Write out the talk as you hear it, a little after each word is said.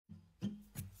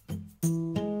Hey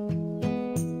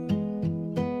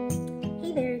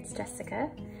there, it's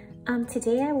Jessica.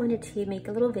 Today I wanted to make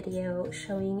a little video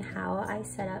showing how I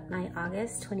set up my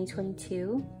August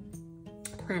 2022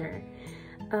 planner.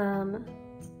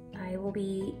 I will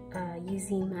be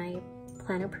using my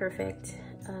Planner Perfect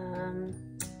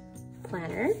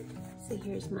planner. So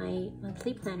here's my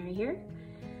monthly planner here.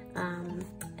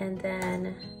 And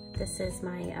then this is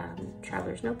my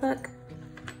traveler's notebook.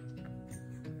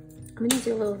 I'm gonna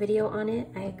do a little video on it.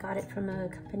 I got it from a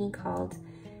company called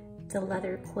the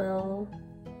Leather Quill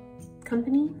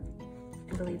Company.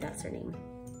 I believe that's their name.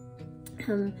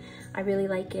 I really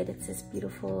like it. It's this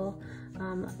beautiful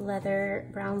leather,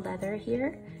 brown leather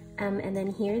here. And then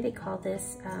here they call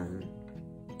this,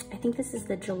 I think this is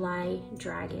the July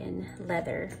Dragon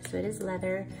leather. So it is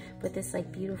leather with this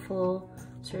like beautiful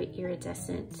sort of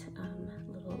iridescent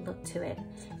little look to it.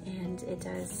 And it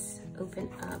does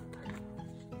open up.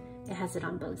 It has it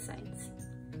on both sides.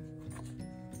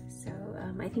 So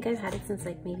I think I've had it since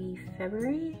like maybe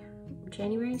February,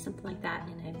 January, something like that.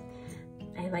 And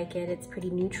I like it. It's pretty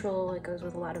neutral. It goes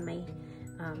with a lot of my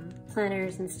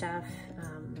planners and stuff.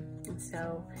 And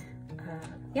so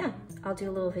yeah, I'll do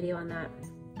a little video on that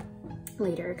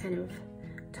later, kind of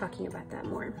talking about that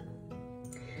more.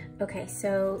 Okay,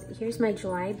 so here's my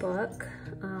July book.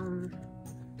 I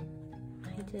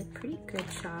did a pretty good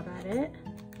job at it.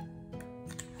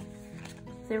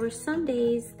 There were some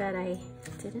days that I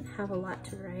didn't have a lot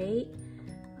to write,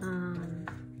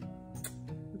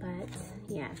 but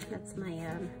yeah, that's my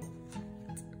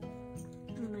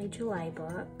my July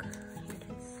book. Here it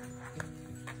is.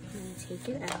 I'm gonna take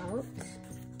it out,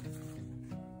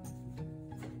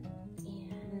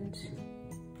 and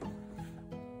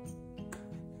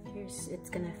it's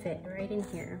gonna fit right in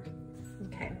here.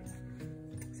 Okay,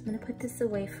 so I'm gonna put this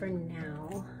away for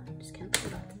now. I'm just gonna put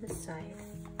it off to the side.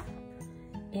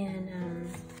 And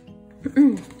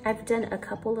I've done a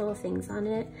couple little things on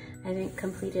it. I haven't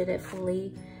completed it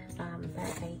fully,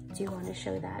 but I do want to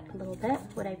show that a little bit,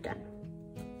 what I've done.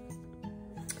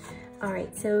 All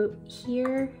right, so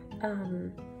here,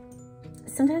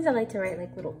 sometimes I like to write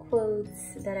like little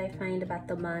quotes that I find about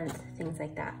the month, things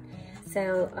like that.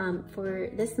 So for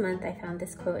this month, I found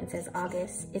this quote. It says,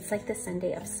 August, it's like the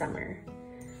Sunday of summer.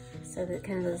 So that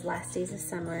kind of those last days of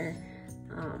summer.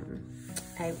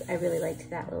 I really liked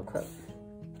that little quote.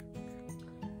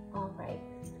 All right,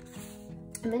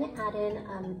 I'm gonna add in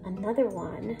another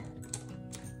one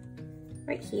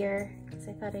right here because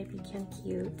I thought it'd be kind of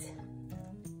cute.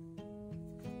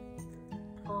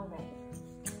 All right,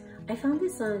 I found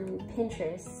this on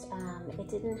Pinterest. It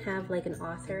didn't have like an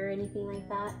author or anything like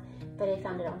that, but I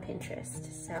found it on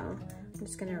Pinterest. So I'm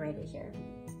just gonna write it here.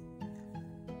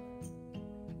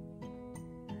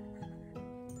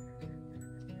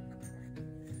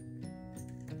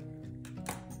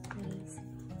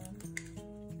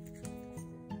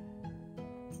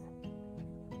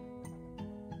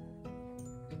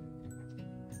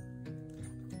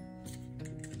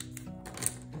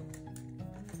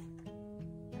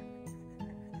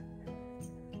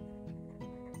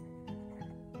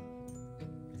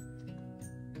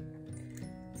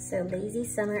 So lazy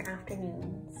summer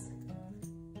afternoons,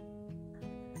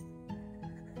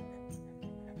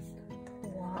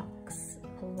 walks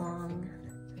along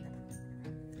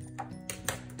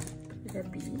the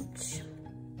beach,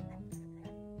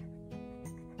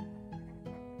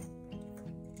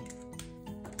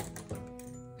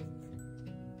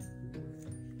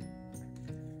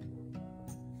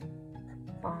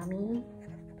 balmy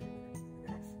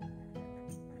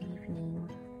evening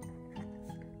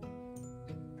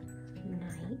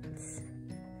nights,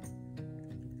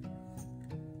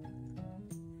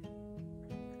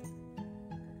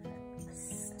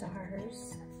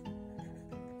 stars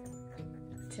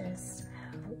just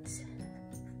out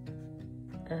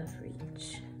of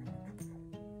reach.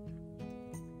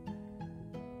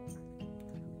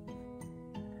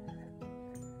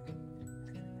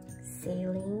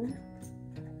 Sailing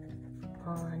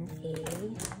on a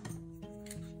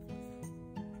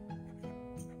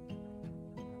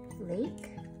lake,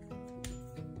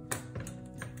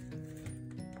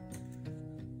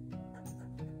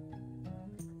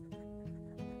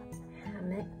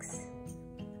 hammocks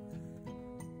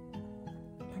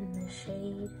in the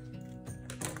shade,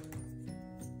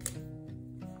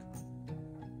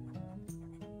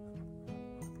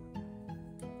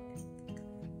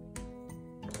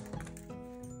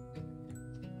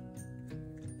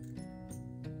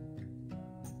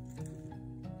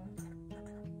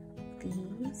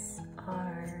 these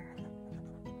are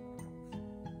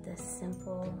the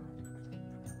simple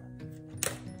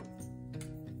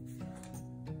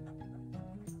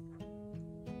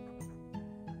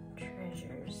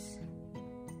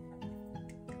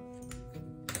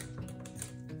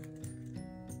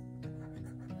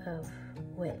of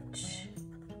which.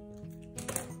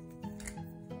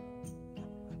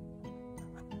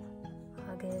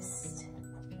 August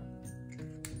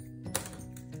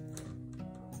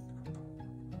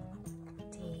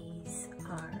days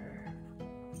are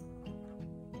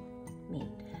made.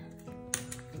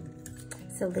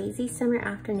 So lazy summer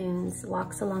afternoons,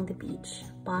 walks along the beach,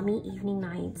 balmy evening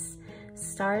nights,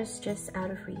 stars just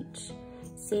out of reach,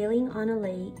 sailing on a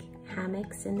lake,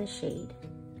 hammocks in the shade.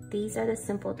 These are the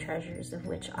simple treasures of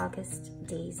which August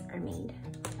days are made.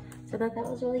 So I thought that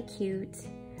was really cute.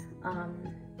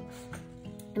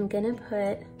 I'm gonna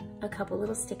put a couple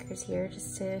little stickers here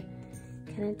just to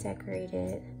kind of decorate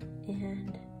it.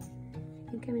 And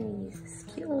I think I'm gonna use this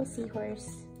cute little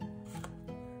seahorse.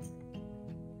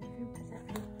 I'm gonna put that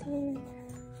right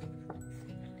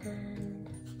there. And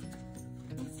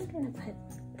I'm also gonna put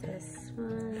this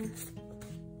one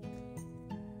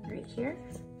right here.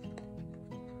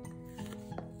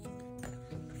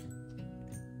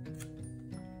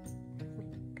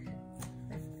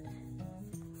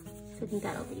 I think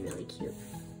that'll be really cute.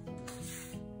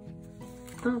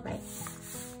 All right,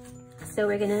 so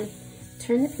we're gonna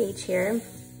turn the page here,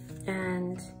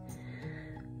 and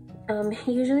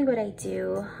usually what I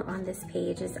do on this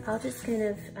page is I'll just kind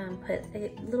of put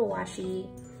a little washi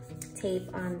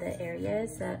tape on the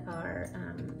areas that are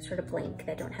sort of blank,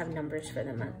 that don't have numbers for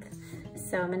the month.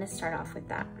 So I'm gonna start off with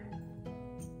that.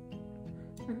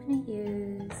 I'm gonna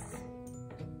use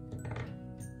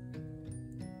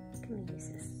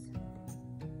this.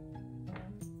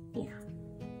 Yeah.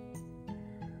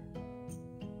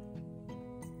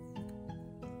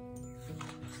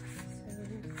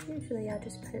 So usually I'll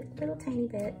just put little tiny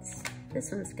bits.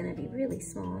 This one's gonna be really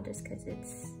small just because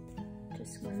it's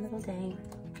just one little day.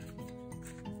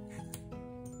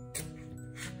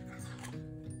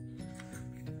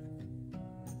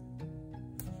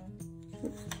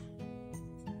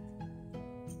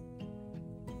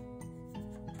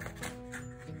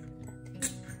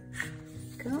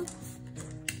 Go.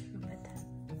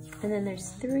 And then there's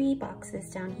 3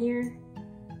 boxes down here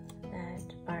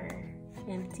that are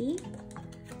empty.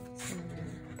 So I'm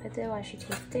gonna put the washi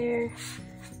tape there,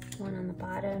 one on the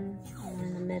bottom, one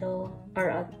in the middle,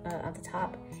 or at the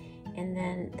top, and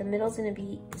then the middle's gonna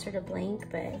be sort of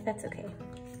blank, but that's okay.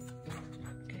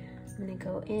 I'm gonna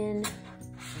go in,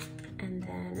 and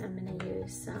then I'm gonna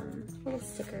use some little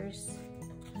stickers.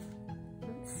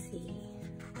 Let's see.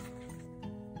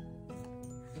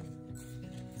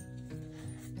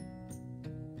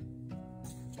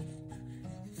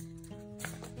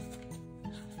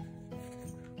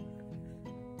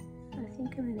 I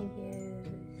think I'm gonna use,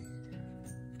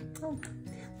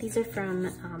 these are from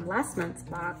last month's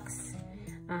box,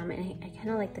 and I kind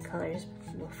of like the colors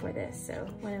for this, so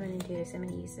what I'm gonna do is I'm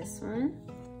gonna use this one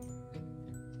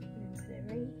and put it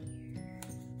right here,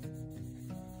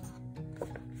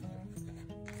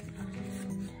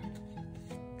 and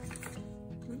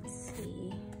let's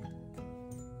see,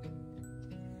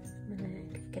 I'm gonna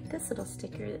get this little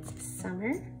sticker that says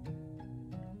summer.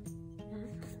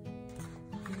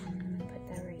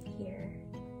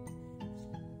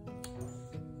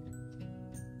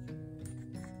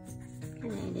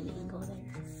 And I did an angle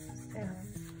there, so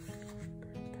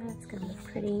that's gonna look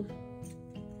pretty.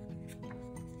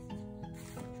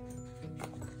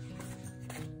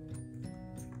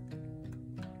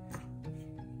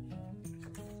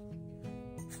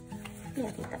 Yeah,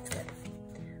 I think that's good.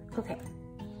 Okay,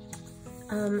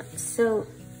 so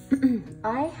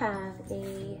I have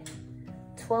a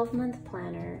 12-month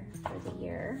planner for the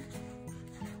year.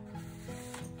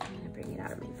 I'm gonna bring it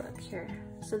out of my book here.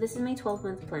 So this is my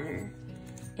 12-month planner.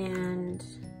 And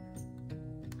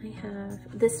I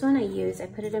have this one I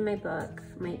put it in my book,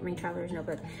 my traveler's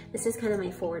notebook. This is kind of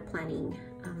my forward planning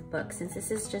book, since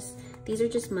these are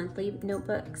just monthly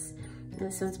notebooks. And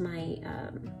this one's my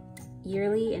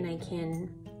yearly, and I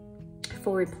can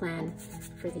forward plan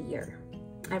for the year.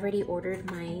 I've already ordered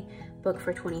my book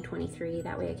for 2023.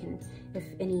 That way I can, if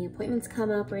any appointments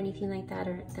come up or anything like that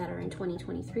are in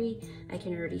 2023, I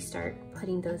can already start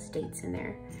putting those dates in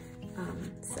there.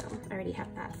 So I already have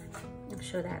that. I'll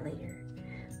show that later.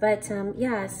 But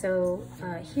yeah, so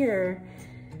here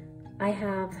I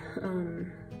have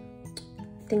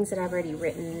things that I've already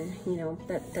written, you know,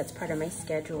 that's part of my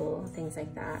schedule, things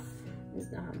like that.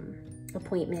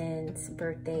 Appointments,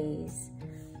 birthdays,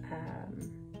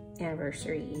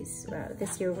 anniversaries.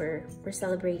 This year we're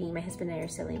celebrating, my husband and I are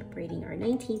celebrating our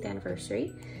 19th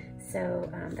anniversary. So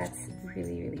that's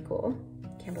really, really cool.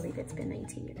 Can't believe it's been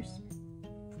 19 years.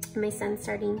 My son's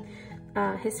starting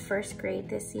his 1st grade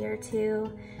this year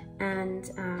too, and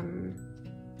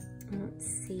let's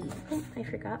see. Oh, I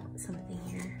forgot something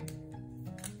here.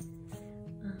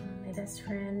 My best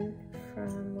friend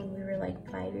from when we were like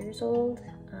 5 years old.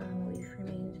 We've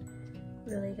remained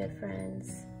really good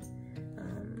friends.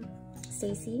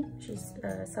 Stacy, she's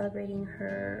celebrating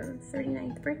her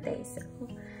 39th birthday, so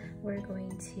we're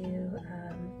going to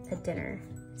a dinner.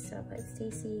 So, but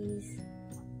Stacy's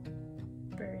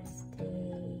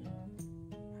birthday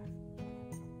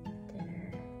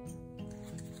dinner.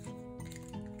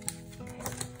 Okay,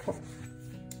 cool.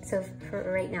 So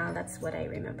for right now, that's what I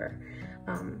remember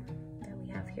that we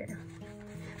have here.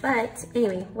 But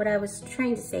anyway, what I was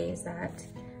trying to say is that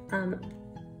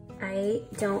I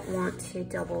don't want to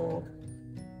double,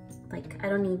 like I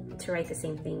don't need to write the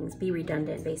same things, be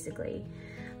redundant basically.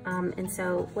 And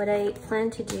so what I plan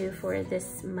to do for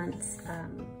this month's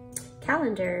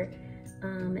calendar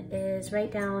is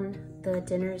write down the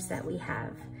dinners that we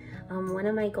have. One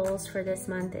of my goals for this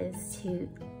month is to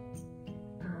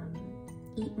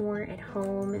eat more at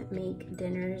home, make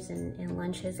dinners and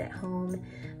lunches at home.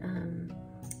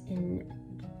 In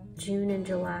June and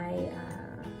July,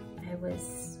 I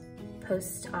was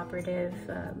post-operative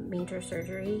major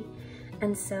surgery,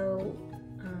 and so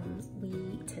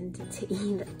we tended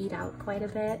to eat out quite a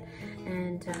bit,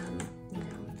 and you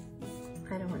know,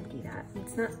 I don't want to do that.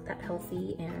 It's not that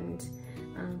healthy, and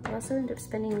we also end up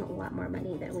spending a lot more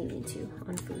money than we need to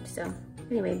on food. So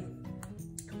anyway,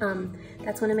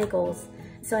 that's one of my goals.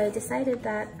 So I decided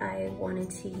that I wanted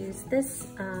to use this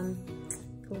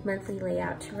monthly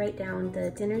layout to write down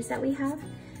the dinners that we have,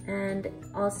 and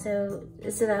also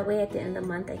so that way at the end of the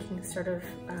month I can sort of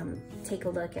take a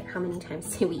look at how many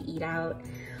times did we eat out,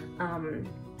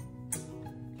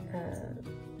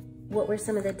 what were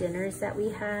some of the dinners that we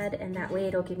had, and that way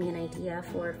it'll give me an idea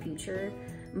for future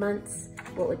months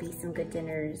what would be some good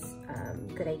dinners,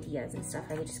 good ideas and stuff.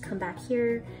 I could just come back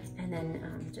here and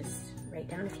then just write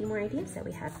down a few more ideas that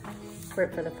we had for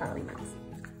the following months.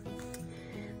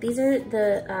 These are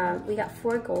the, we got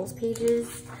 4 goals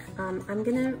pages. I'm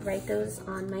gonna write those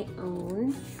on my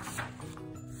own.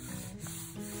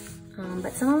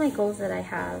 But some of my goals that I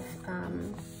have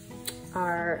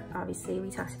are, obviously we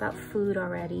talked about food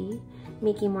already,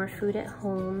 making more food at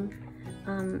home.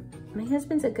 My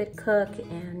husband's a good cook,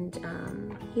 and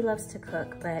he loves to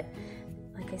cook, but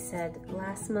like I said,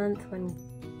 last month when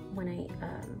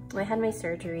I had my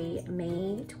surgery,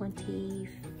 May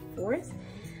 24th,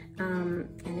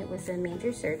 and it was a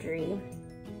major surgery.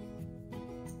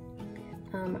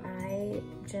 I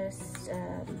just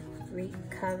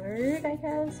recovered, I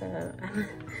guess.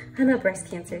 I'm a breast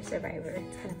cancer survivor.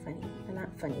 It's kind of funny. I'm not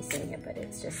funny saying it, but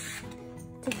it's just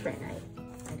different.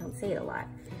 I don't say it a lot.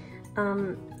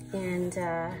 And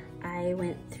I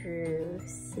went through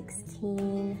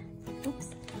 16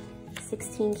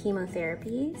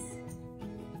 chemotherapies.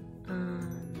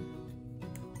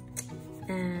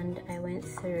 And I went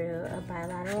through a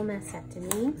bilateral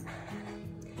mastectomy,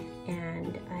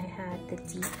 and I had the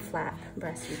deep flap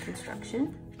breast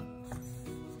reconstruction.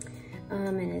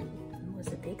 And it was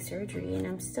a big surgery, and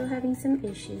I'm still having some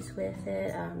issues with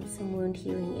it, some wound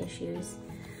healing issues.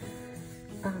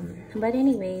 But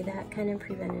anyway, that kind of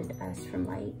prevented us from,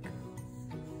 like,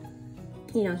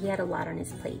 you know, he had a lot on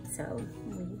his plate, so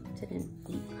we didn't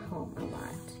eat home a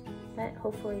lot. But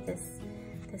hopefully this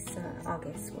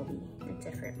August will be a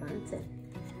different month, and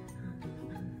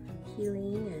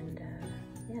healing, and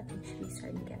yeah, things should be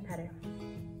starting to get better.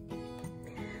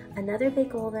 Another big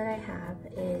goal that I have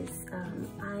is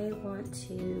I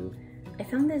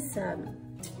found this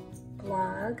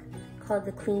blog called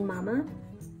The Clean Mama,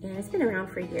 and it's been around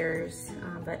for years,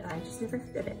 but I just never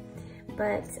heard of it.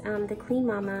 But The Clean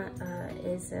Mama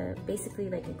is basically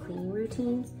like a cleaning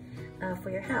routine for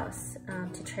your house,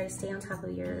 to try to stay on top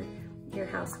of your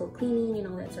household cleaning and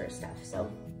all that sort of stuff. So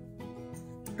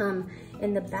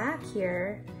in the back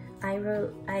here,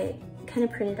 I kind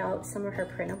of printed out some of her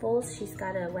printables. She's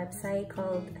got a website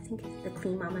called, I think it's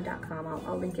thecleanmama.com.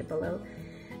 I'll link it below.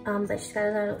 But she's got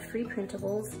a lot of free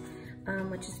printables,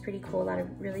 which is pretty cool, a lot of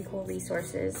really cool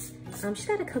resources. She's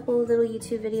got a couple of little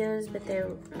YouTube videos, but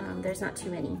there's not too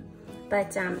many.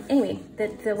 But anyway,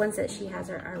 the ones that she has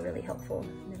are really helpful.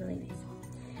 They're really nice.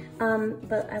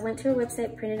 But I went to her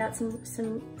website, printed out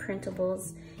some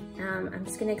printables. I'm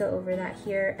just gonna go over that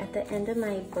here. At the end of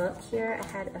my book here, I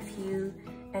had a few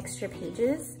extra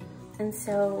pages. And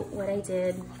so what I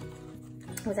did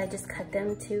was I just cut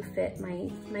them to fit my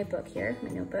book here, my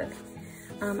notebook.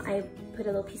 I put a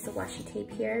little piece of washi tape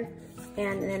here,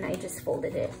 and then I just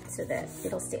folded it so that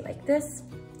it'll stay like this,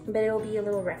 but it'll be a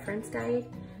little reference guide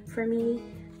for me,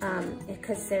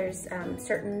 because there's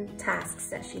certain tasks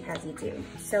that she has you do.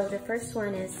 So the first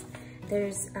one is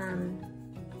there's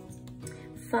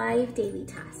 5 daily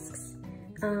tasks.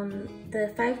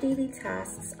 The 5 daily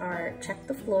tasks are check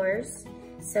the floors.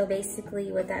 So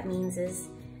basically what that means is,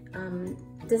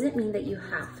 doesn't mean that you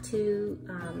have to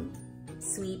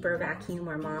sweep or vacuum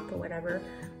or mop or whatever,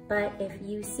 but if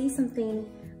you see something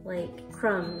like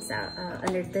crumbs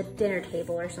under the dinner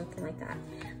table or something like that,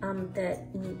 I'll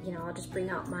just bring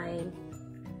out my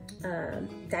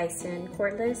Dyson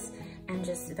cordless and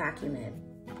just vacuum it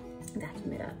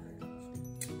up.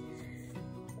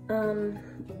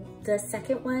 The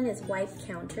second one is wipe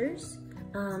counters.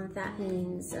 That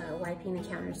means wiping the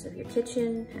counters of your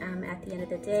kitchen at the end of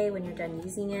the day when you're done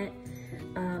using it.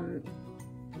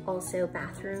 Also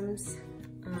bathrooms,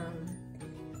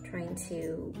 trying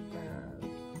to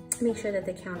make sure that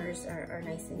the counters are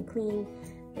nice and clean.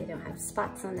 They don't have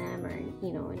spots on them or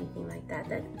anything like that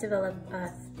develop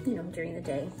during the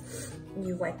day.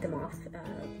 You wipe them off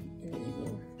in the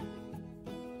evening.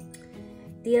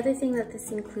 The other thing that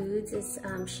this includes is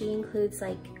she includes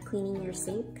like cleaning your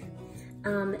sink.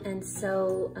 And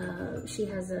so she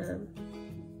has a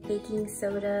baking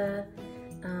soda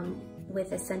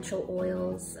with essential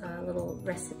oils little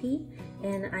recipe,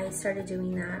 and I started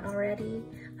doing that already.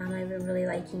 I've been really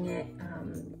liking it.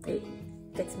 It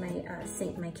gets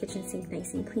my kitchen sink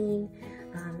nice and clean,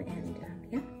 and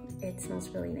yeah, it smells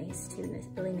really nice too, and it's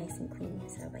really nice and clean.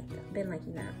 So I've been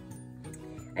liking that.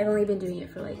 I've only been doing it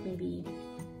for like maybe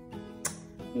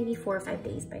 4 or 5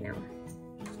 days by now.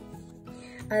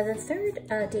 The third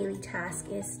daily task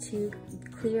is to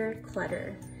clear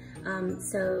clutter.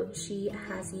 So she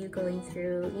has you going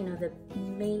through, the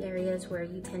main areas where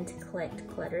you tend to collect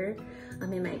clutter.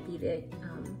 It might be the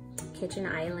kitchen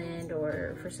island,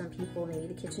 or for some people, maybe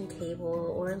the kitchen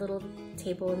table, or a little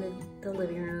table in the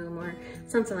living room, or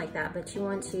something like that. But you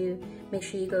want to make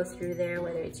sure you go through there,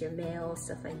 whether it's your mail,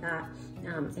 stuff like that,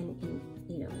 and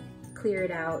clear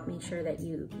it out. Make sure that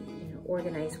you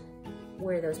organize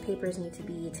where those papers need to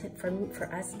be.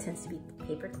 For us, it tends to be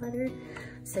paper clutter.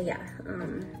 So yeah,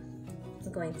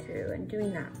 going through and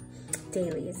doing that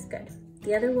daily is good.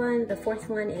 The fourth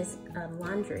one is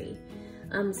laundry.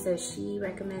 So she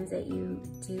recommends that you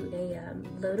do a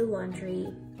load of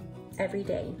laundry every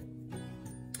day.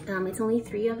 It's only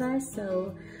 3 of us,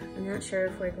 so I'm not sure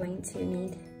if we're going to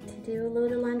need to do a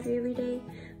load of laundry every day,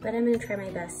 but I'm going to try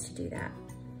my best to do that.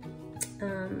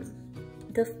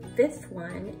 The fifth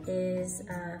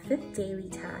daily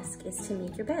task is to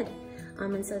make your bed.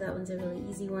 And so that one's a really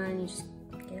easy one. You just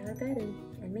get out of bed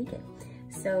and make it.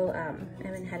 So I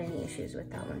haven't had any issues with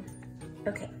that one.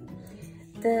 Okay,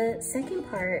 the second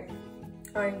part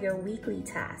are your weekly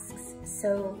tasks.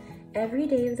 So every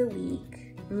day of the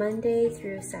week, Monday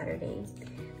through Saturday,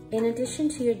 in addition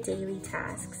to your daily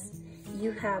tasks,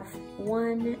 you have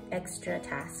 1 extra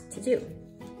task to do.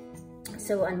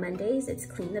 So on Mondays, it's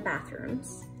clean the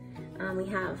bathrooms. We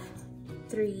have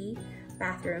 3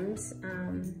 bathrooms,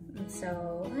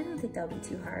 so I don't think that'll be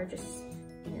too hard. Just,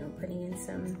 putting in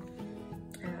some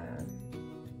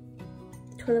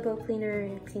toilet bowl cleaner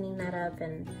and cleaning that up.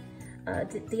 And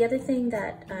the other thing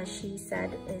that she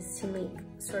said is to make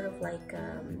sort of like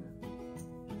a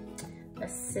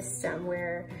system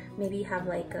where maybe you have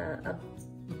like a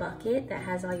bucket that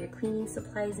has all your cleaning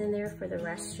supplies in there for the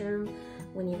restroom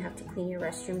when you have to clean your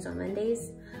restrooms on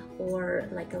Mondays, or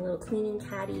like a little cleaning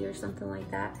caddy or something like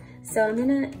that. So I'm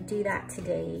gonna do that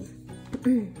today.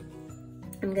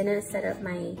 I'm gonna set up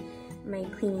my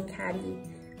cleaning caddy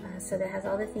so that has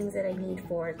all the things that I need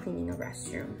for cleaning a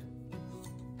restroom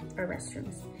or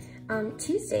restrooms.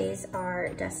 Tuesdays are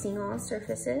dusting all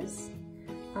surfaces.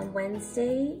 On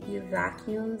Wednesday, you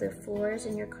vacuum the floors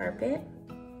and your carpet.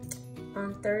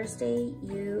 On Thursday,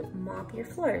 you mop your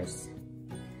floors.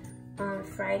 On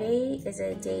Friday is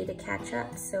a day to catch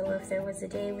up. So if there was a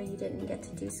day where you didn't get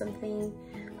to do something,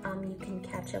 you can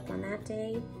catch up on that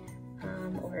day,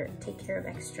 or take care of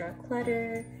extra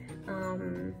clutter,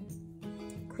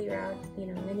 clear out,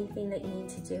 anything that you need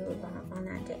to do on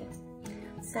that day.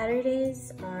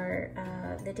 Saturdays are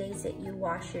the days that you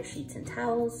wash your sheets and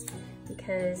towels,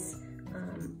 because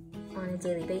on a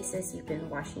daily basis you've been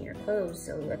washing your clothes.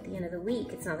 So at the end of the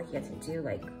week, it's not like you have to do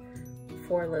like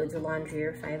 4 loads of laundry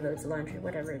or 5 loads of laundry,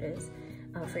 whatever it is,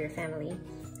 for your family.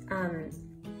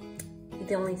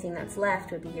 The only thing that's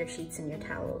left would be your sheets and your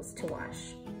towels to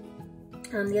wash.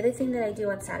 The other thing that I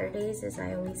do on Saturdays is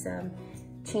I always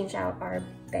change out our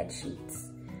bed sheets.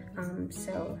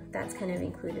 So that's kind of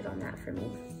included on that for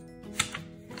me.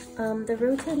 The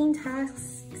rotating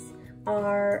tasks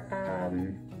are,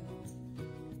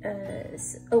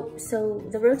 so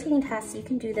the rotating tasks, you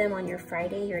can do them on your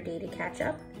Friday, your day to catch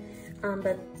up.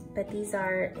 But these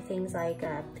are things like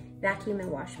vacuum and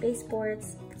wash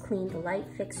baseboards, clean the light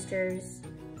fixtures,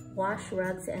 wash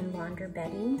rugs and launder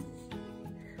bedding.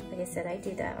 Like I said, I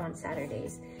do that on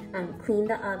Saturdays. Clean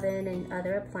the oven and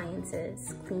other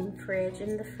appliances, clean fridge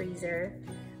and the freezer,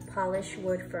 polish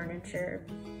wood furniture,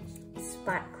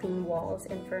 spot clean walls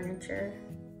and furniture,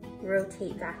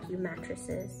 rotate vacuum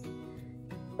mattresses.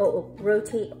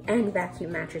 Rotate and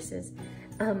vacuum mattresses.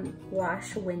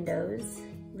 Wash windows,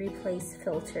 replace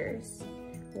filters,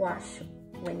 wash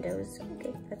windows,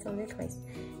 okay, that's on there twice,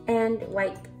 and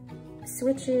wipe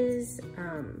switches,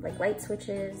 like light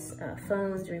switches,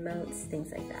 phones, remotes,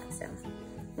 things like that. So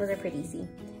those are pretty easy.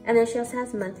 And then she also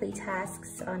has monthly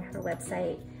tasks on her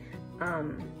website.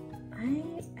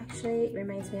 It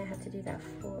reminds me I have to do that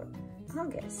for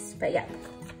August, but yeah,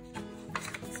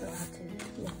 so I'll have to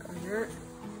look on that.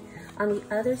 On the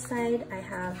other side, I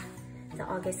have the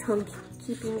August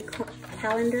homekeeping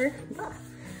calendar.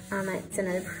 It's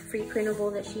another free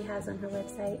printable that she has on her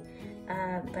website.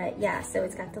 But yeah, so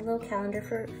it's got the little calendar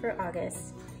for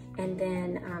August, and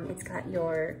then it's got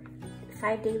your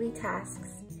 5 daily tasks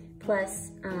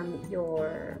plus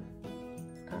your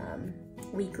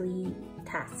weekly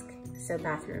task. So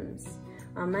bathrooms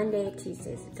on Monday,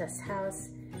 Tuesdays dust house,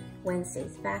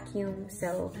 Wednesdays vacuum.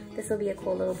 So this will be a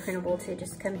cool little printable to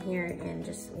just come here and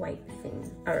just wipe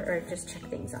things or just check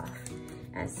things off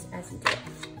as you do it.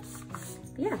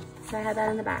 But yeah, so I have that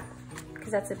in the back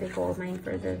because that's a big goal of mine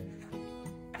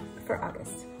for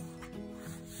August.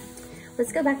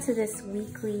 Let's go back to this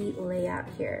weekly layout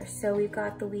here. So we've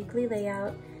got the weekly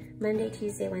layout: Monday,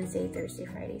 Tuesday, Wednesday, Thursday,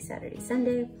 Friday, Saturday,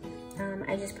 Sunday.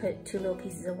 I just put 2 little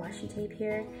pieces of washi tape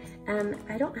here.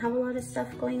 I don't have a lot of stuff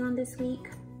going on this week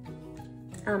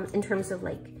in terms of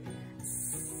like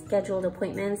scheduled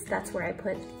appointments. That's where I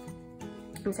put,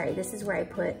 this is where I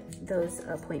put those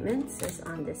appointments, is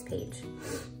on this page.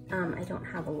 I don't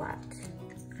have a lot.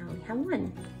 I only have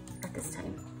 1 at this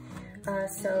time.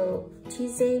 So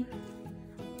Tuesday,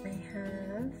 I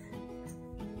have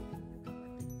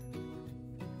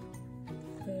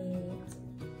a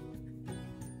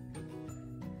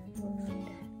wound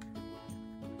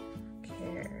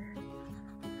care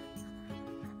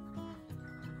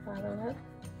follow-up.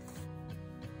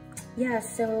 Yeah,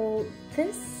 so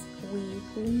this week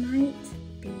we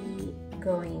might be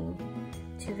going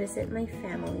to visit my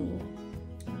family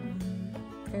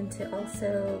and to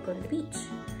also go to the beach.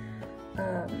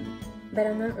 But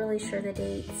I'm not really sure the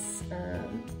dates.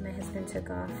 My husband took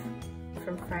off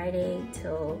from Friday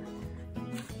till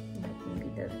like maybe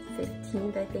the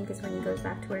 15th, I think, is when he goes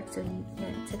back to work. So he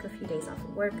took a few days off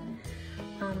of work.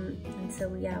 And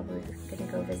so yeah, we're gonna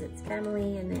go visit his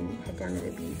family and then head down to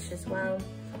the beach as well.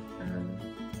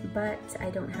 But I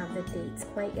don't have the dates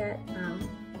quite yet.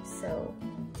 So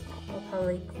I'll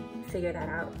probably figure that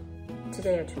out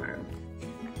today or tomorrow,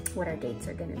 what our dates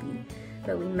are gonna be.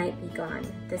 But we might be gone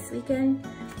this weekend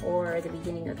or the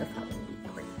beginning of the following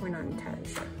week. We're not entirely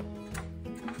sure.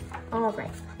 All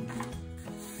right.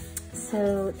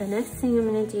 So the next thing I'm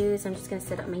gonna do is I'm just gonna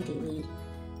set up my daily,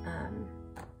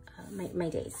 my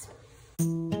days.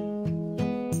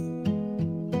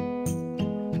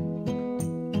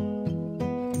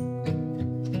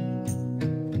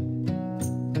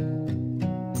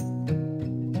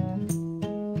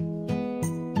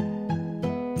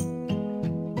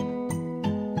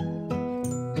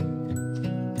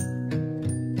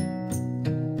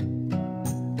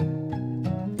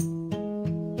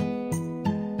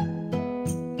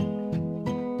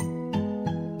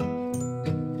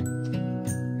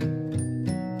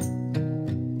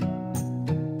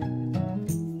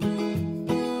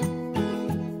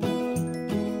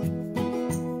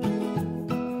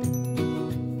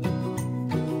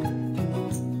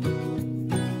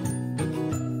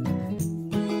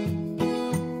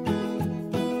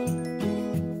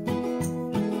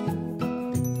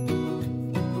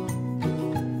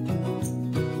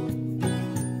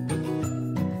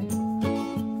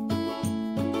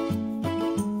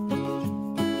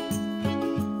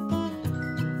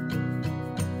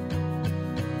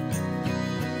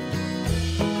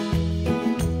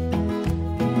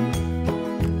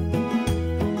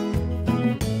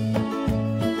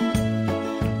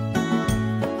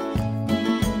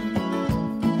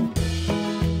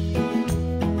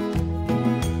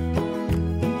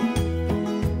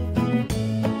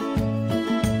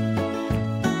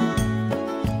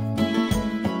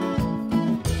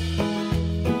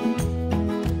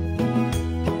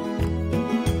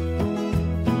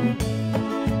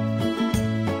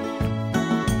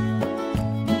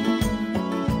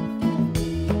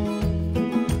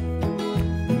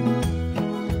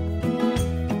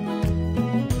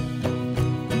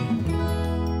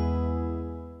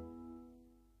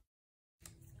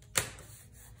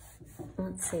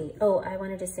 let's see. Oh, I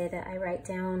wanted to say that I write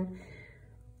down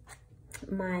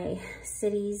my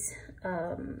city's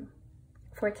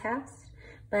forecast,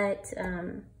 but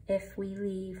if we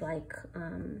leave like,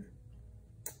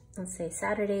 let's say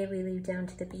Saturday, we leave down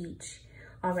to the beach,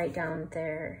 I'll write down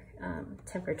their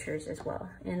temperatures as well.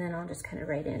 And then I'll just kind of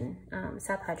write in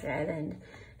South Padre Island,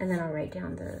 and then I'll write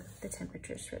down the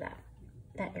temperatures for that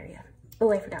area.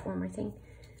 Oh, I forgot one more thing.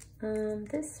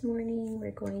 This morning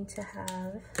we're going to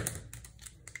have,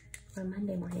 or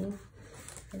Monday morning,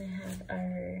 we're gonna have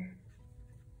our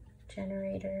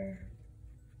generator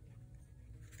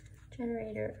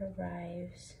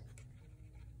arrives.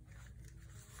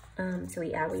 So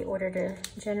we ordered a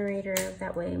generator.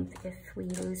 That way, if we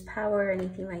lose power or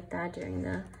anything like that during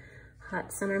the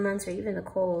hot summer months or even the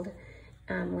cold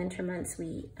winter months,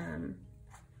 we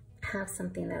have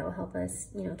something that will help us,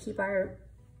 you know, keep our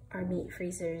meat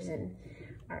freezers and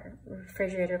our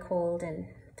refrigerator cold and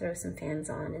throw some fans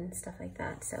on and stuff like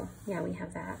that. So yeah, we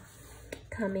have that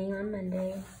coming on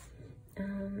Monday.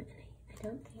 And I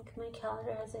don't think my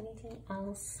calendar has anything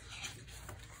else.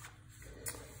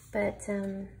 But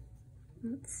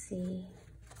let's see.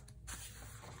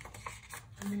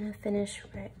 I'm gonna finish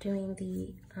doing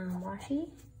the washi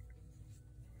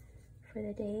for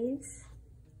the days.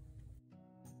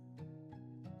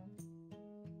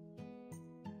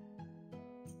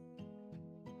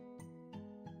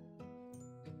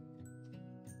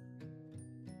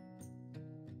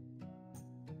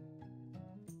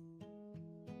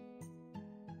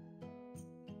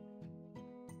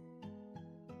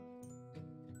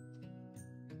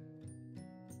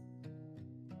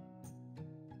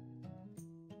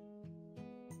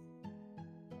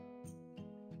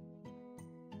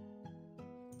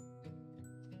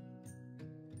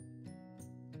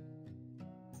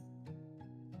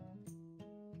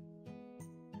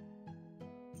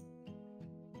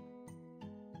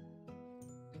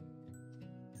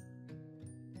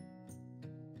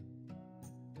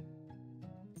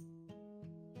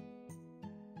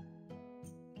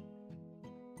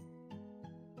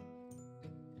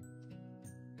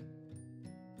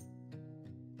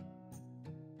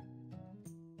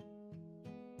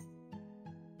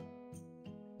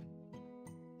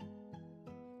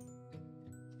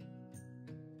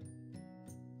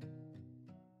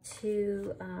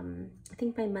 I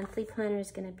think my monthly planner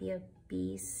is going to be a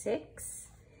B6,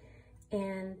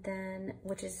 and then,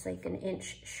 which is like an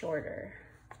inch shorter.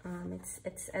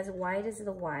 It's as wide as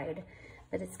the wide,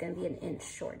 but it's going to be an inch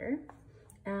shorter.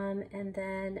 And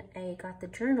then I got the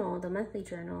journal, the monthly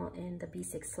journal, in the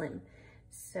B6 Slim.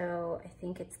 So I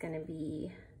think it's going to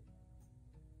be,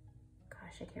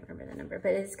 gosh, I can't remember the number,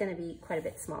 but it's going to be quite a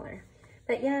bit smaller.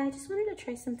 But yeah, I just wanted to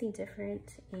try something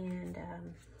different and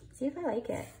see if I like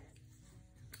it.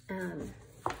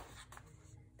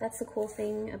 That's the cool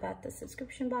thing about the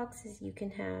subscription box, is you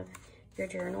can have your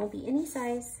journal be any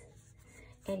size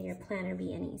and your planner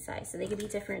be any size. So they could be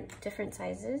different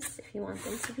sizes if you want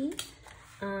them to be.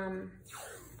 On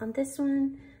this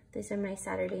one, these are my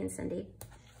Saturday and Sunday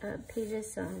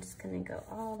pages, so I'm just gonna go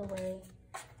all the way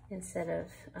instead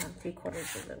of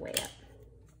 3/4 of the way up.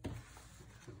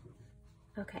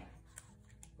 Okay,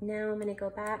 now I'm gonna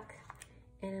go back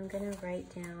and I'm gonna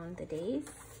write down the days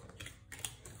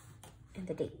and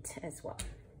the date as well.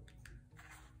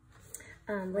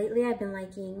 Lately I've been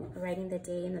liking writing the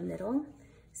day in the middle.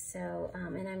 So,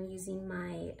 and I'm using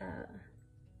my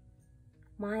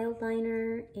mild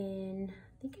liner in,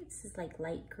 I think it's like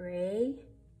light gray.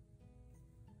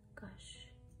 Gosh,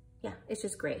 yeah, it's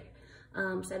just gray.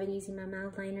 So I've been using my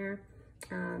mild liner,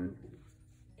 and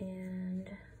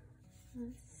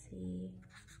let's see,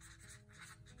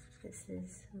 this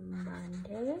is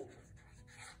Monday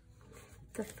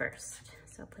the 1st.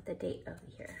 So I'll put the date over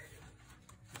here.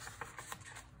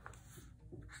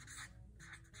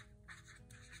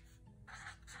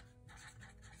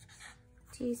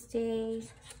 Tuesday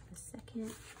the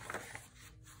 2nd.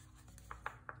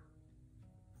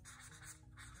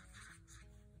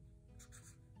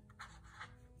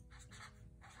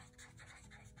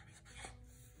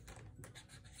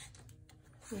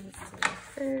 Wednesday the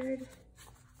 3rd.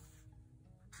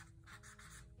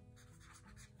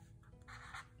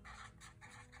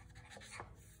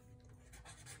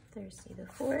 Thursday the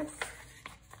 4th.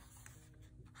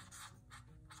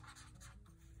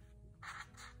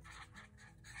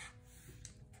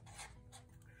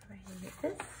 Friday the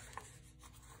 5th.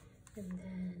 And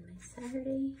then my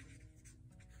Saturday.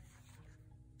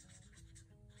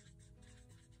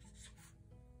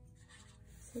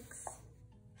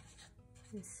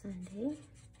 And Sunday,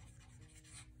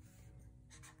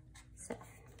 7.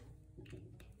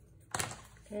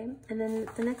 Okay, and then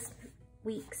the next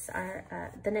weeks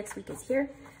are, the next week is here,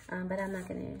 but I'm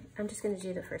just gonna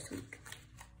do the first week.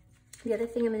 The other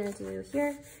thing I'm gonna do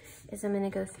here is I'm gonna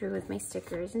go through with my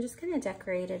stickers and just kind of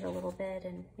decorate it a little bit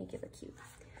and make it look cute.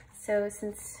 So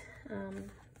since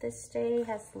this day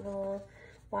has a little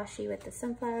washi with the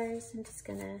sunflowers, I'm just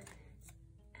gonna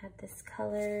add this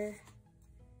color,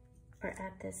 or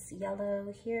add this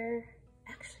yellow here.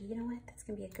 Actually, you know what? That's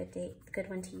gonna be a good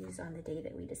one to use on the day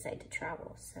that we decide to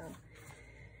travel. So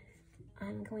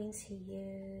I'm going to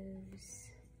use,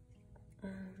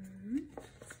 let's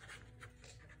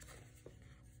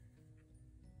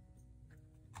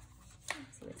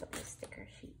see what's on this sticker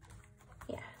sheet.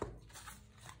 Yeah,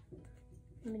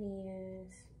 I'm gonna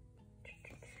use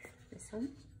this one.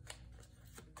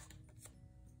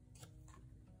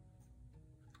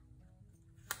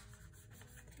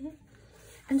 Okay.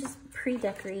 I'm just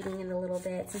pre-decorating it a little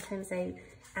bit. Sometimes I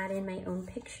add in my own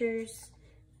pictures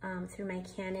through my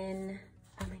Canon.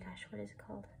 Oh my gosh, what is it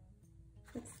called?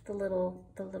 It's the little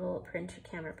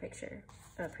camera printer.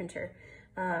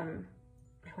 I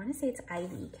want to say it's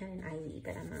Canon Ivy,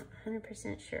 but I'm not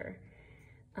 100% sure.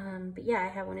 But yeah, I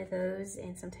have one of those,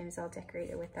 and sometimes I'll decorate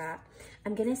it with that.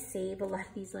 I'm gonna save a lot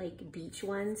of these like beach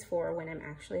ones for when I'm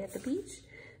actually at the beach.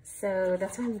 So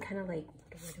that's why I'm kind of like,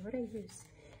 what do I use?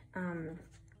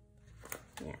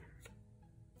 Yeah.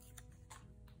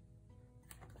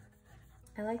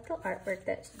 I like the artwork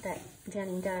that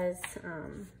Jenny does.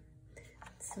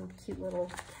 Some cute little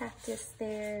cactus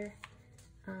there.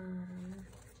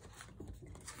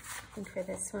 And for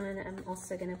this one, I'm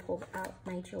also gonna pull out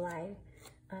my July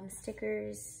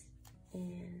stickers,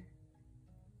 and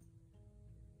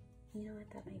you know what,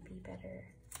 that might be better.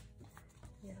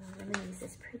 Yeah, I'm gonna use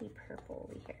this pretty purple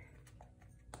over here.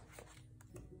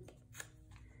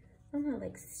 I'm not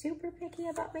like super picky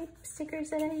about my stickers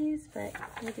that I use, but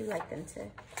I do like them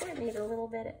to coordinate a little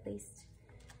bit at least.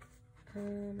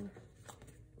 I'm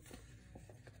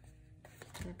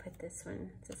gonna put this one.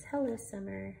 It says Hello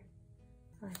Summer.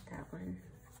 I like that one.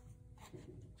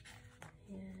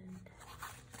 And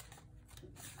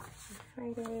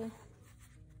Friday.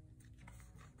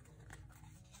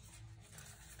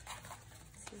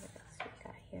 Let's see what else we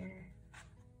got here.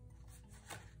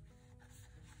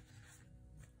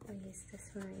 I'll use this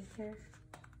one right here.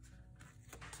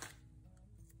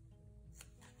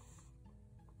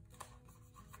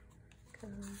 Go.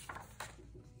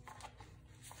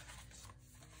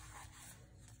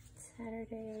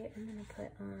 Saturday, I'm gonna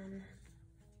put on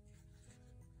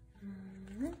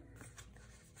this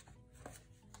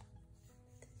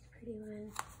pretty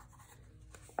one,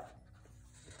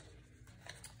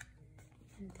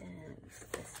 and then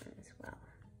this one as well.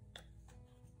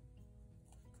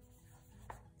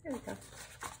 There we go.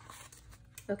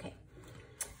 Okay,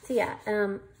 so yeah,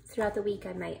 throughout the week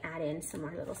I might add in some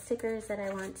more little stickers that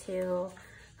I want to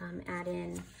add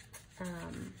in.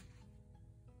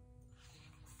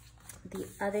 The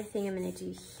other thing I'm going to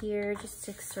do here, just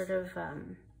to sort of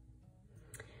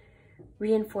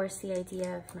reinforce the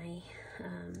idea of my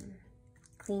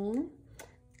cleaning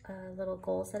little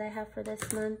goals that I have for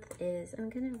this month, is I'm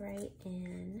going to write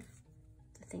in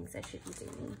the things I should be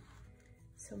doing.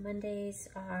 So Mondays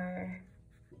are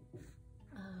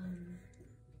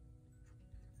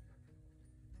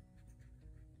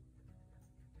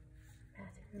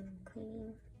bathroom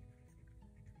cleaning.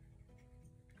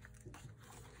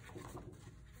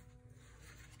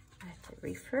 I have to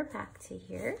refer back to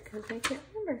here because I can't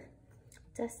remember.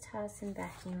 Dust house and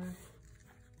vacuum.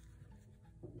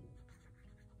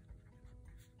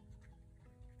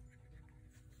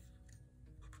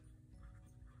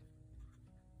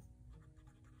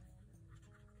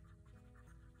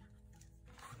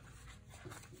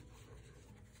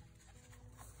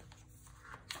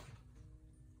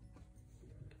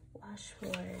 Wash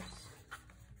floors.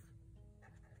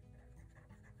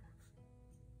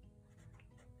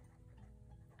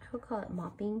 I would call it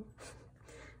mopping.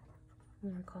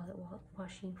 I'm gonna call it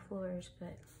washing floors,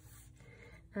 but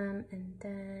and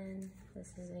then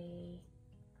this is a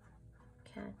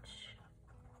catch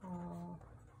all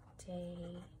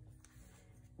day,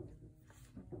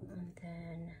 and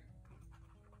then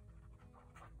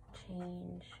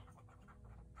change,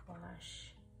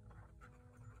 wash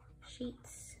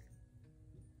sheets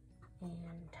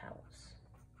and towels.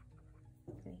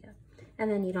 There you go.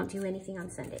 And then you don't do anything on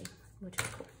Sunday, which is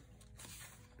cool.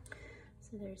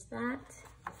 So there's that.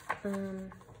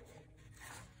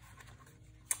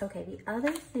 Okay, the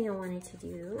other thing I wanted to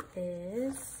do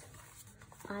is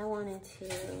I wanted to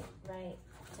write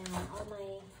down all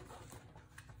my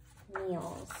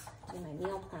meals, do my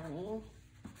meal planning.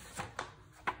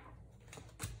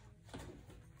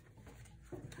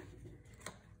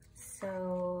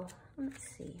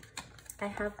 I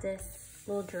have this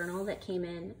little journal that came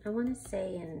in, I want to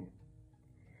say in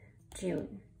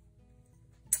June.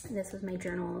 This was my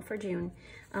journal for June.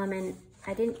 And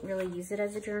I didn't really use it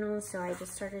as a journal, so I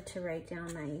just started to write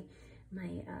down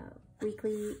my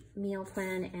weekly meal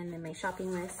plan and then my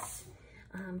shopping list.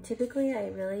 Typically, I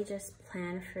really just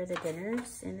plan for the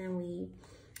dinners, and then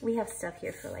we have stuff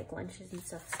here for like lunches and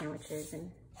stuff, sandwiches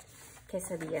and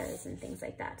quesadillas and things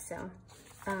like that. So,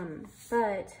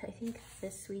 but I think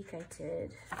this week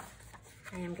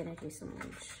I am gonna do some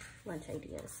lunch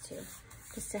ideas too,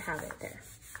 just to have it there.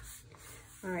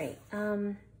 All right,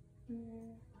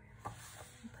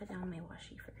 put down my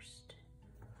washi first.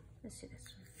 Let's do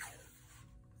this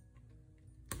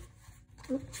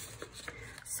one. Oops.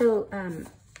 So,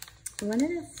 one of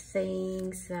the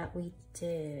things that we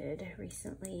did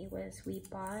recently was we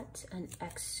bought an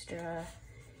extra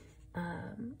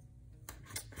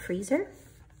freezer,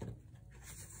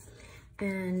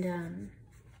 and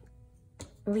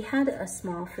we had a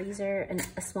small freezer and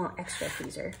a small extra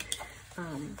freezer,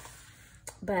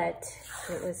 but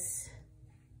it was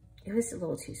a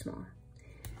little too small.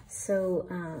 So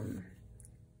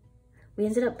we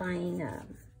ended up buying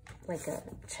like a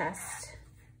chest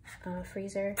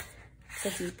freezer. It's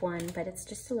a deep one, but it's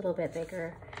just a little bit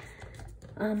bigger.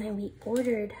 And we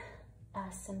ordered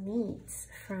some meats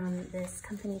from this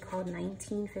company called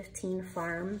 1915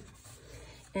 Farm,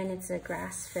 and it's a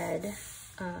grass-fed,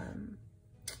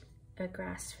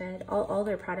 all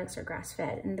their products are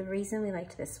grass-fed. And the reason we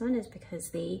liked this one is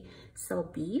because they sell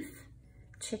beef,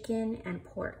 chicken, and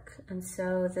pork. And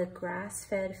so the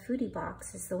grass-fed foodie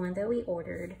box is the one that we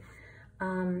ordered.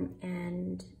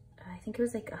 And I think it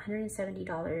was like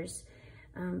 $170,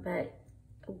 but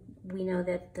we know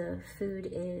that the food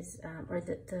is, or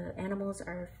the animals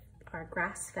are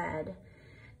grass-fed.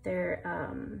 They're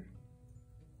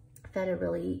fed a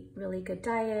really, really good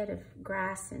diet of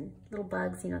grass and little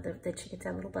bugs. You know, the chickens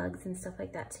have little bugs and stuff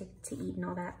like that to eat and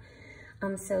all that.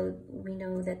 So we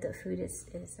know that the food is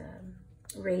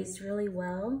raised really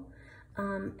well.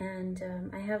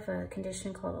 I have a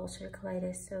condition called ulcerative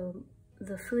colitis, so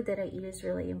the food that I eat is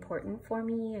really important for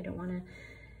me. I don't want to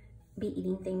be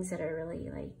eating things that are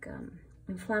really like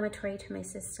inflammatory to my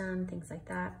system, things like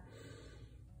that.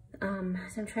 So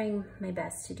I'm trying my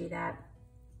best to do that.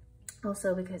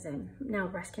 Also, because I'm now a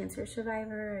breast cancer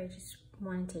survivor, I just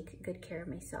want to take good care of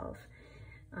myself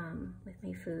with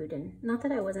my food. And not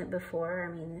that I wasn't before.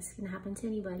 I mean, this can happen to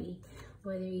anybody,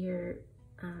 whether you're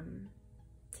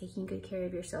taking good care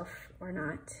of yourself or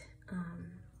not.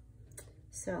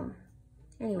 So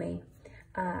anyway,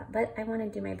 but I want to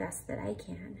do my best that I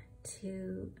can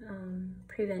to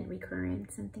prevent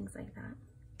recurrence and things like that.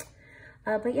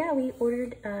 But yeah, we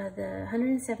ordered the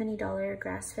 $170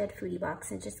 grass-fed foodie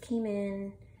box. It just came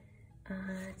in,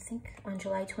 I think, on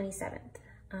July 27th.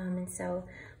 And so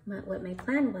what my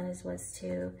plan was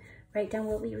to write down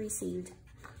what we received.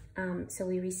 So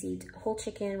we received whole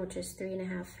chicken, which is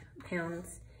 3.5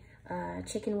 pounds,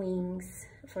 chicken wings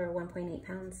for 1.8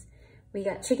 pounds. We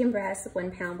got chicken breast,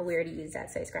 1 pound, but we already used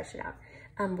that, so I scratched it out.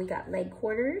 We got leg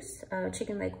quarters,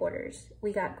 chicken leg quarters.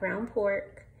 We got ground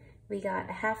pork. We got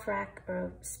a half rack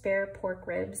of spare pork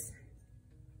ribs.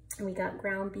 And we got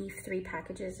ground beef, 3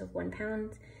 packages of 1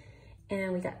 pound.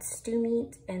 And we got stew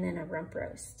meat and then a rump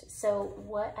roast. So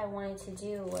what I wanted to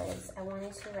do was I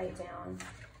wanted to write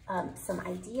down some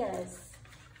ideas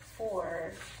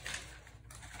for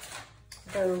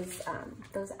those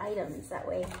items. That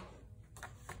way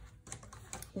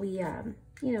we, you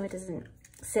know, it doesn't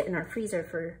sit in our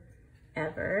freezer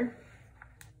forever.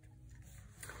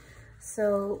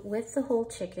 So with the whole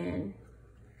chicken,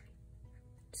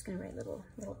 just gonna write a little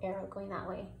arrow going that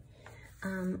way.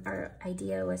 Our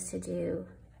idea was to do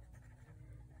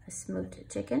a smoked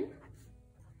chicken.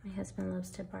 My husband loves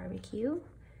to barbecue.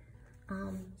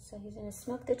 So he's gonna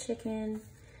smoke the chicken.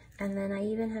 And then I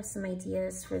even have some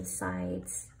ideas for the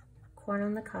sides. Corn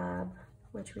on the cob,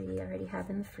 which we already have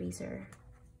in the freezer.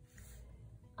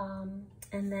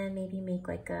 And then maybe make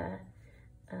like a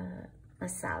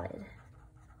salad.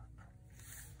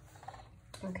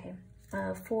 Okay,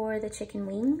 for the chicken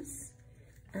wings,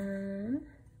 I'm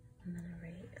gonna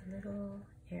write a little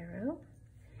arrow,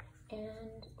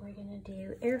 and we're gonna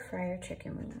do air fryer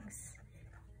chicken wings.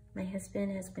 My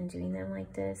husband has been doing them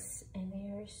like this, and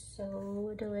they are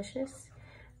so delicious.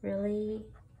 Really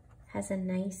has a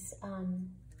nice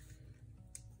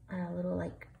little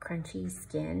like crunchy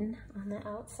skin on the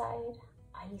outside.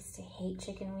 I used to hate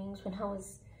chicken wings when I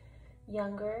was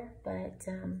younger, but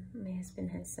my husband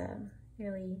has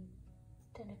really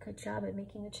done a good job at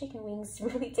making the chicken wings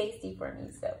really tasty for me.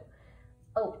 So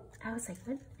Oh, I was like,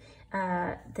 what?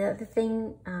 The other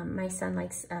thing, my son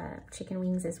likes chicken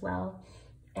wings as well.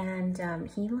 And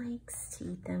he likes to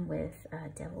eat them with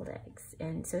deviled eggs,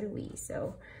 and so do we.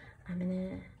 So I'm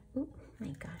gonna, oh my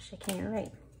gosh, I can't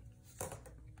write.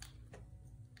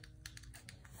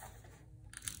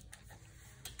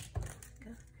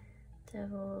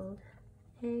 Deviled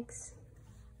eggs,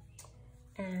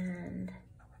 and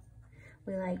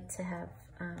we like to have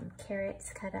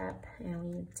carrots cut up, and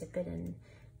we dip it in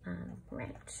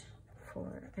ranch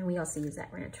and we also use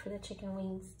that ranch for the chicken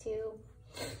wings too.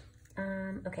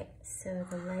 Okay, so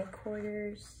the leg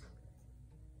quarters,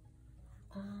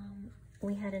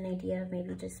 we had an idea of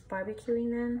maybe just barbecuing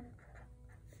them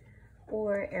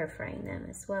or air frying them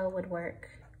as well would work.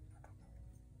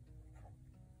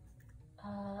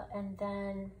 And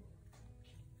then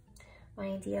my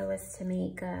idea was to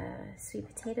make sweet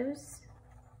potatoes.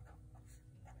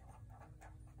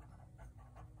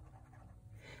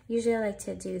 Usually I like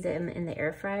to do them in the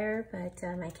air fryer, but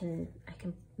I can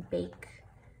bake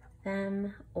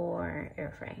them or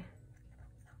air fry.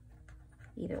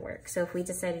 Either works. So if we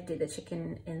decide to do the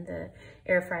chicken in the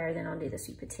air fryer, then I'll do the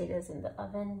sweet potatoes in the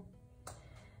oven.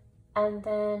 And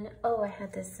then, oh, I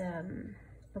had this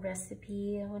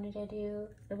recipe I wanted to do.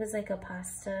 It was like a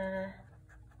pasta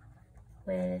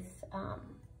with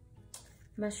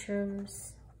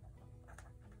mushrooms,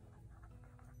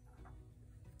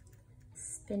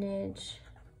 spinach,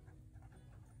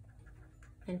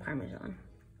 and Parmesan.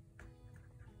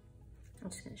 I'm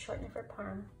just gonna shorten it for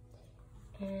parm.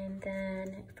 And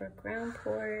then for ground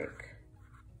pork,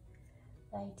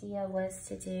 the idea was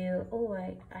to do, oh,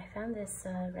 I found this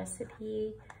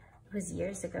recipe, it was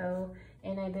years ago,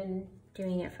 and I've been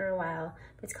doing it for a while.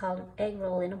 It's called egg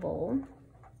roll in a bowl.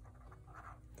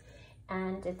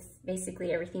 And it's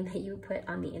basically everything that you put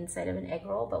on the inside of an egg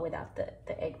roll, but without the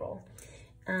egg roll.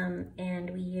 And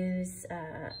we use,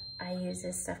 I use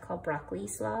this stuff called broccoli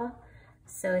slaw.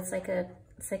 So it's like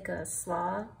a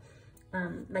slaw,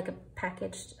 like a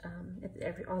packaged,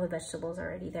 all the vegetables are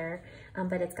already there,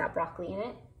 but it's got broccoli in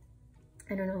it.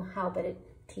 I don't know how, but it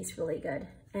tastes really good.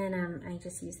 And I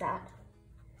just use that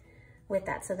with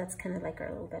that. So that's kind of like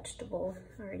our little vegetable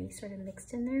already sort of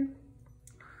mixed in there.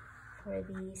 For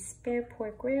the spare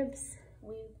pork ribs,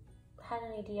 we had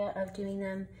an idea of doing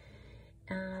them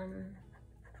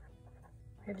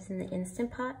ribs in the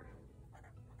Instant Pot.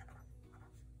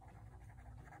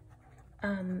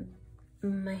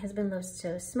 My husband loves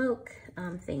to smoke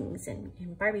things and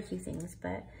barbecue things,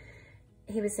 but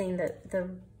he was saying that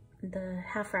the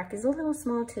half rack is a little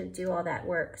small to do all that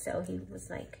work. So he was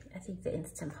like, I think the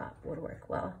Instant Pot would work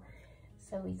well.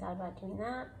 So we thought about doing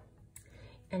that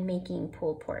and making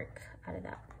pulled pork out of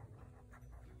that.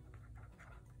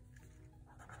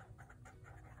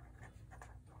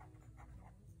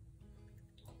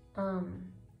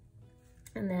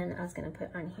 And then I was gonna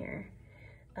put on here,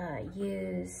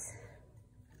 use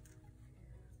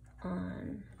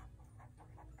on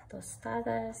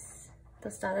tostadas.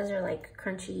 Tostadas are like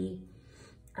crunchy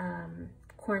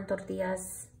corn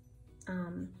tortillas,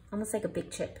 almost like a big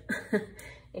chip,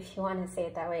 if you want to say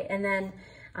it that way. And then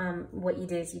what you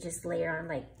do is you just layer on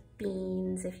like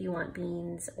beans, if you want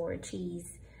beans, or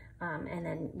cheese, and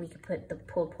then we could put the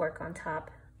pulled pork on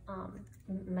top.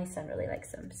 My son really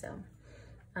likes them, so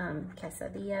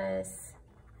quesadillas,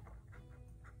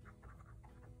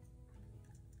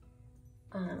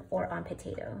 or on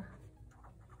potato,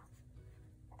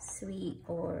 sweet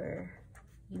or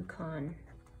Yukon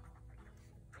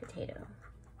potato,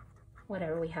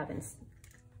 whatever we have in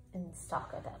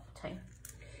stock at that time.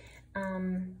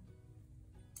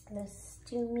 The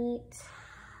stew meat,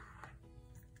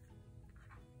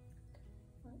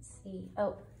 let's see.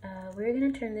 Oh, we're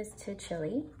gonna turn this to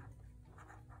chili.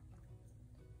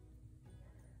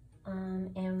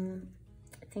 And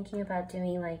thinking about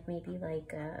doing like maybe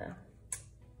like a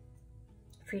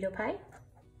Frito pie.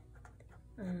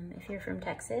 If you're from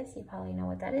Texas, you probably know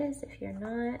what that is. If you're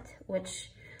not,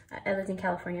 which I lived in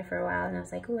California for a while, and I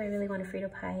was like, oh, I really want a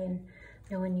Frito pie, and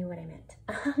no one knew what I meant.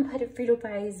 But a Frito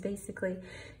pie is basically,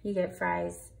 you get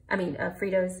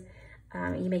Fritos,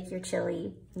 you make your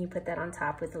chili, you put that on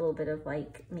top with a little bit of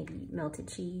like maybe melted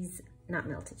cheese, not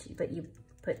melted cheese, but you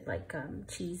put like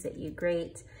cheese that you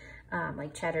grate,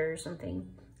 like cheddar or something.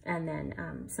 And then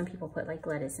some people put like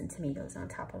lettuce and tomatoes on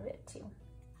top of it too.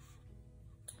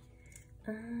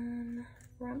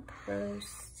 Rump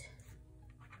roast.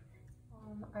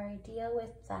 Our idea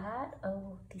with that,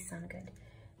 oh, these sound good.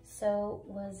 So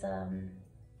was a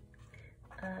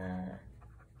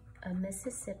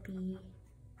Mississippi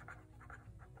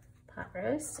pot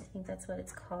roast. I think that's what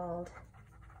it's called.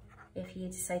 If you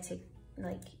decide to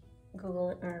like Google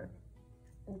it or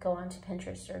go onto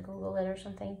Pinterest or Google it or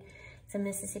something. It's a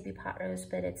Mississippi pot roast,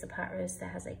 but it's a pot roast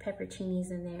that has like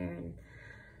pepperoncinis in there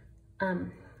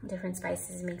and different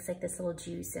spices. It makes like this little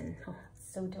juice, and oh,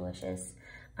 it's so delicious.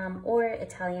 Or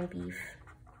Italian beef.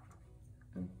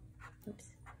 Oops.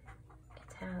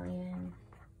 Italian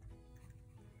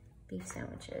beef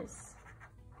sandwiches.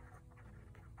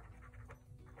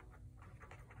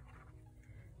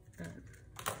 So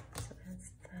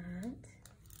that's that.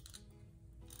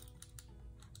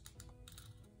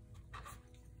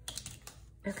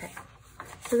 Okay,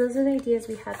 so those are the ideas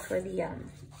we had for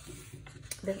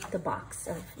the box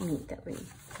of meat that we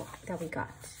got.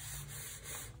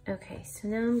 Okay, so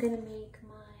now I'm gonna make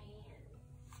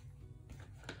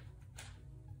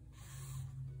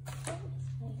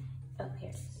oh, here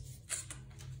it is.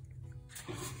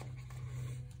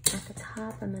 At the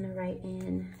top, I'm gonna write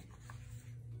in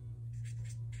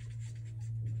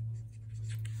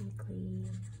weekly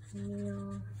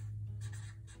meal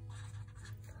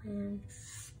plan,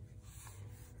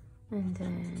 and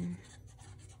then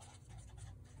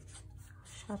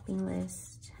shopping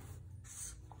list.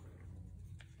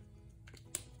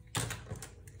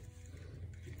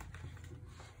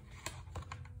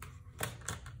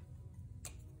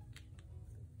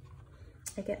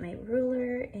 I get my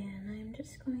ruler and I'm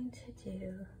just going to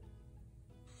do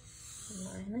a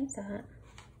line like that.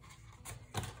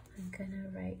 I'm gonna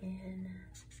write in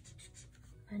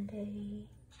Monday,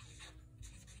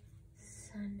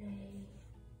 Sunday,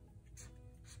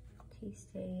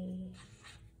 Tuesday,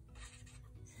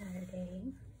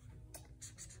 Saturday,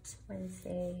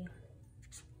 Wednesday,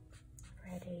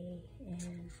 Friday,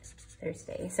 and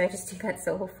Thursday. So I just do that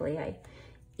so hopefully I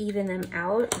even them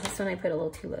out. This one I put a little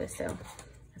too low, so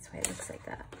that's why it looks like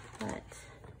that. But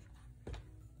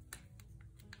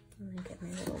I'm gonna get my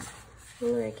little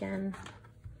ruler again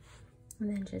and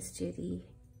then just do the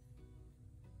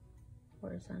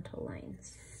horizontal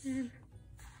lines.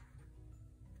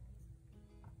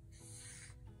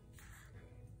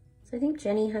 So I think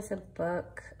Jenny has a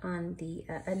book on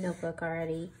a notebook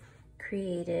already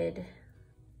created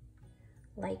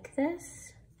like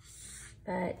this,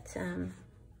 but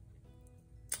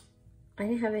I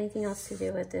didn't have anything else to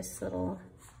do with this little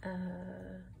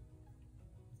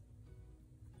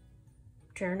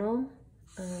journal.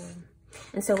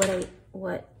 And so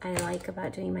what I like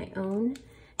about doing my own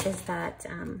is that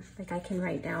like I can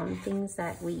write down things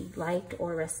that we liked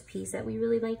or recipes that we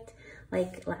really liked.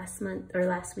 Like last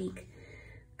week,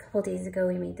 a couple days ago,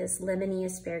 we made this lemony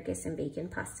asparagus and bacon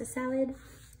pasta salad.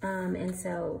 And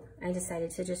so I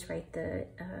decided to just write the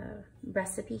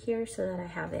recipe here so that I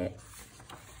have it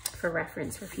for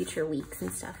reference for future weeks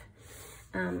and stuff.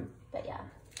 But yeah.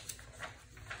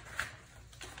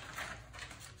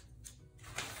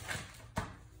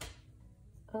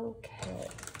 Okay.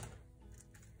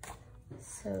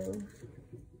 So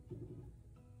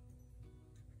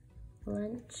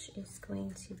lunch is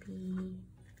going to be,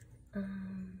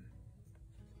 I'm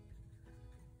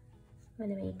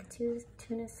gonna make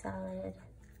tuna salad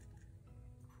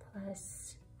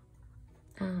plus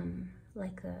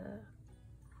like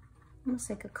almost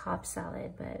like a Cobb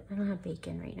salad, but I don't have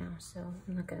bacon right now, so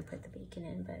I'm not gonna put the bacon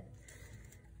in, but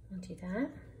I'll do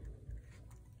that.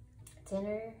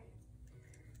 Dinner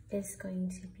is going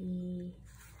to be,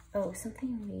 oh,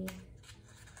 something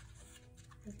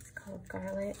it's called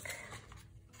garlic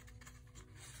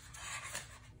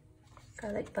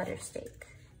butter steak.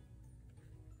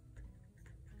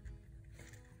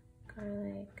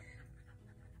 Garlic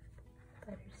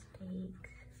butter steak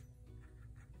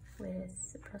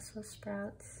with Brussels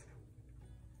sprouts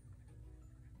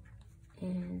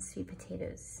and sweet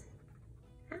potatoes.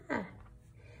 I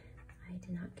did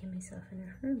not give myself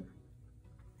enough room.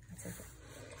 That's okay.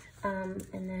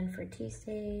 And then for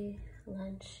Tuesday,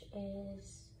 lunch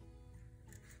is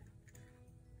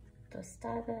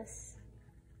tostadas.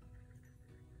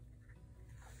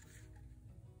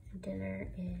 Dinner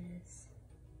is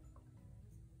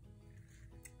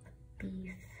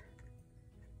beef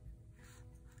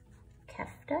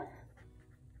kefta.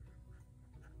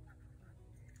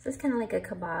 So it's kind of like a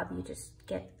kebab. You just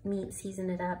get meat, season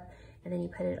it up, and then you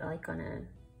put it like on a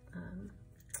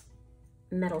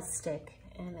metal stick,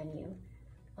 and then you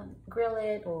grill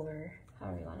it, or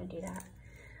however you want to do that.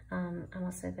 I'm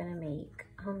also gonna make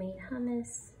homemade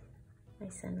hummus. My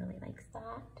son really likes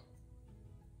that.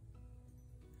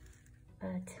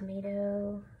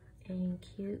 Tomato and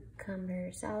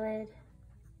cucumber salad,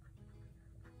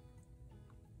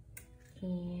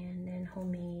 and then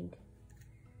homemade,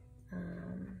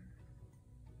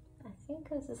 I think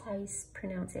this is how you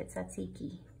pronounce it,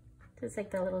 tzatziki. It's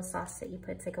like the little sauce that you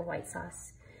put, it's like a white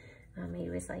sauce. Maybe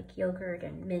with like yogurt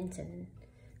and mint and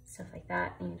stuff like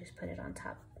that, and you just put it on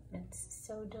top. It's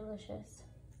so delicious.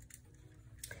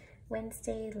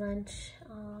 Wednesday lunch,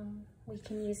 we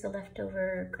can use the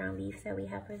leftover ground beef that we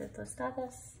have for the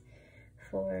tostadas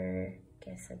for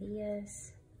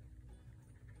quesadillas.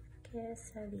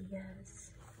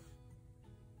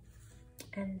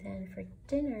 And then for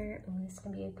dinner, oh, this is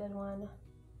gonna be a good one.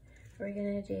 We're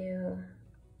gonna do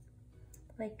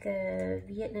like a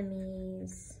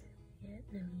Vietnamese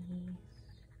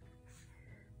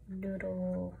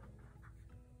noodle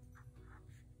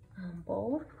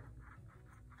bowl.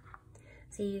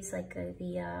 So you use like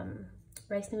the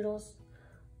rice noodles,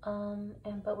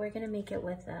 but we're gonna make it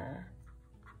with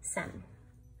salmon.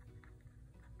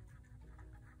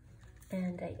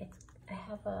 And I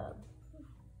have a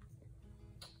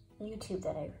YouTube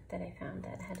that I found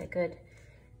that had a good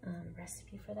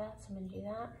recipe for that, so I'm gonna do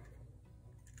that.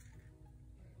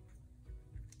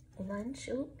 Lunch,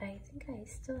 oh, I think I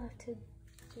still have to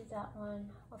do that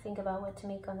one. I'll think about what to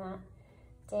make on that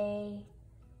day.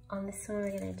 On this one,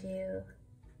 we're gonna do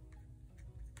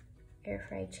air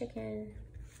fried chicken,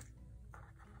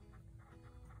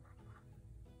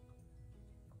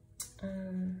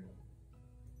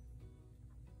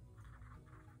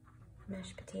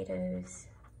 mashed potatoes,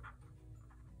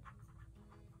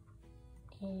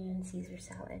 and Caesar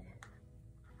salad.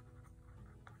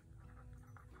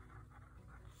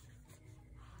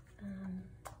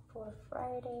 For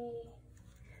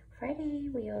Friday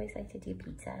we always like to do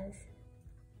pizzas.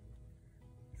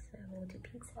 So we'll do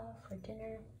pizza for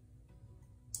dinner,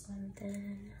 and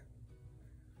then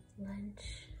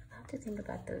lunch. I'll have to think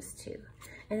about those two.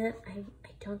 And then I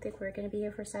don't think we're gonna be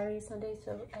here for Saturday, Sunday,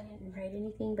 so I didn't write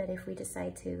anything, but if we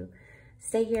decide to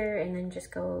stay here and then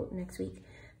just go next week,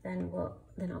 then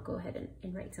I'll go ahead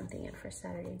and write something in for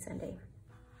Saturday and Sunday.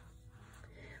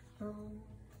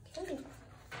 Okay.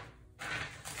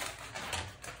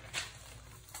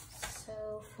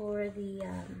 So for the,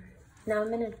 now I'm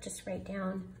gonna just write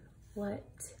down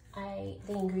the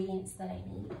ingredients that I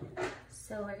need.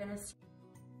 So we're gonna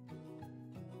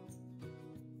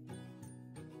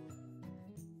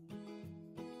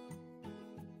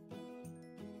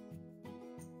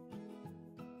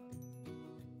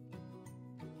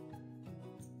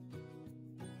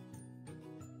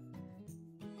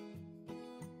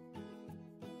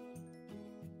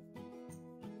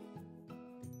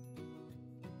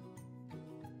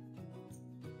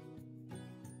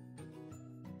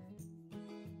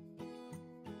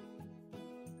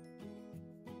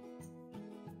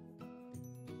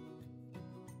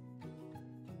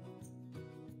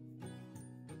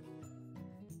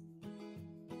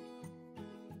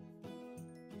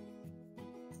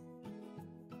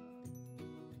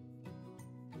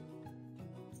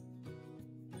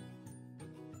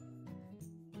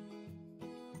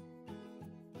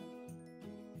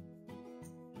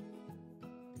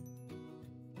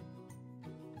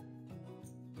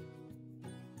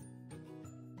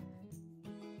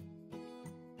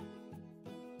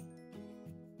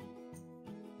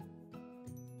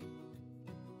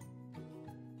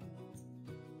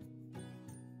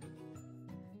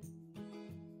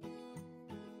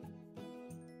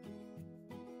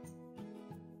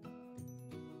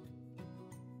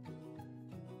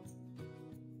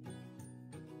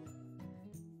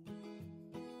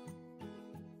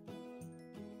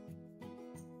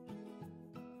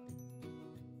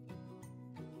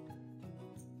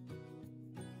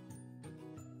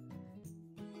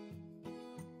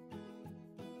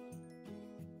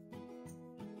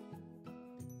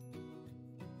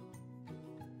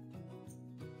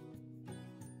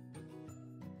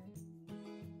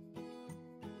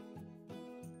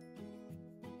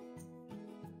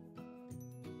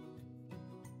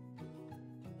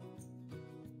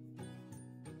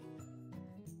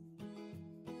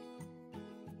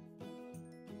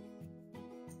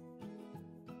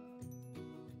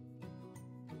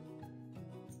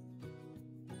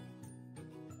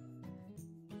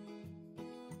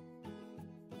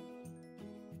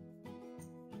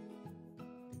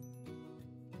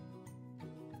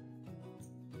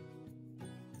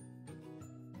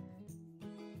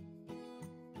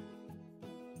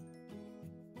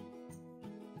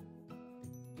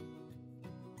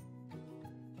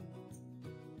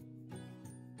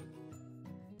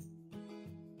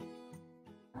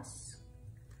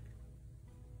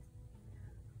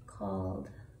called,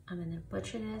 I'm gonna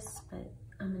butcher this, but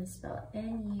I'm gonna spell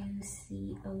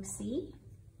N-U-C-O-C.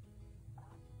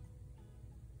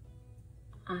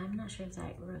 I'm not sure if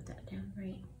I wrote that down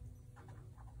right.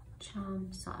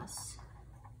 Chom sauce.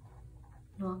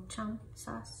 Nuoc chom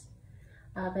sauce.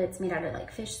 but it's made out of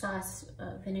like fish sauce,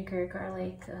 vinegar,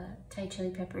 garlic, Thai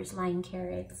chili peppers, lime,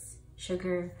 carrots,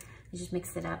 sugar. You just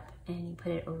mix it up and you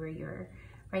put it over your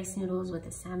rice noodles with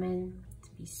the salmon. It's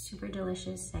be super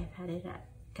delicious. I've had it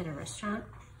at a restaurant.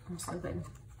 It's so good.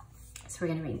 So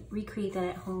we're gonna recreate that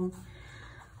at home.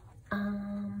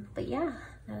 But yeah,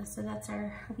 so that's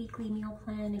our weekly meal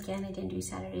plan. Again, I didn't do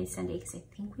Saturday, Sunday because I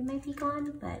think we might be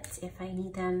gone, but if I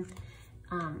need them,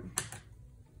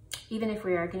 even if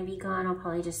we are gonna be gone, I'll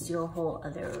probably just do a whole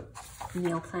other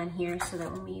meal plan here so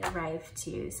that when we arrive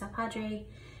to South Padre,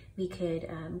 we could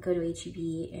go to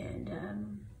HEB and,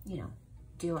 you know,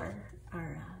 do our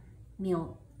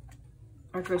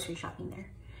grocery shopping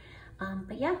there.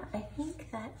 But yeah, I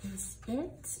think that is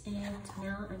it. And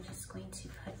now I'm just going to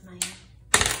put my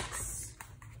books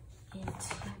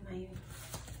into my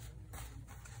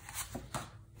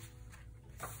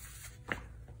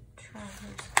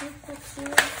traveler's notebooks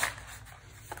here.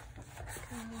 Let's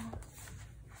go.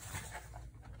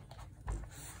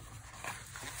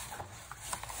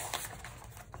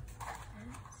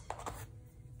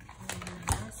 And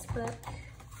my last book.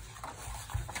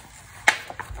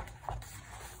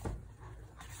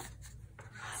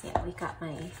 Yeah, we got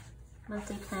my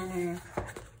monthly planner,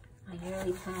 my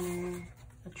yearly planner,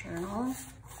 a journal,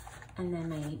 and then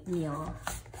my meal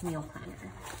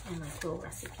planner and like little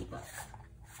recipe book.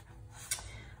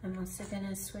 I'm also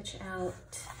gonna switch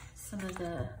out some of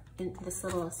this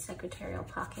little secretarial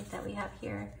pocket that we have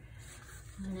here.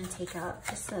 I'm gonna take out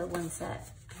just the ones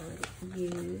that I would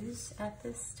use at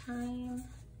this time.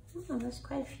 Oh, there's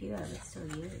quite a few I would still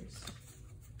use.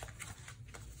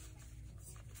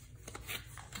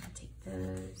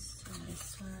 Those and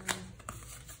this one.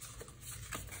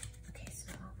 Okay,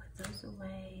 so I'll put those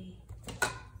away.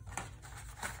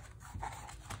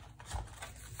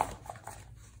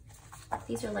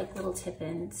 These are like little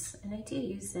tip-ins, and I do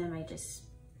use them. I guess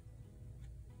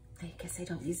I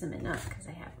don't use them enough because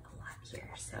I have a lot here.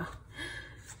 So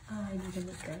I need to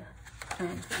make a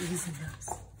plan for using those.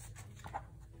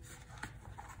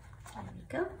 There we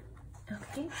go.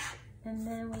 Okay, and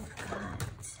then we've got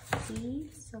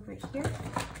these over here.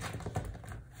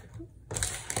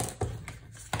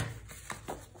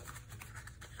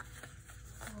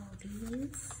 All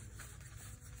these.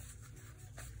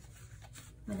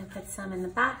 I'm gonna put some in the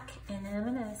back, and then I'm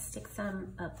gonna stick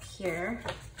some up here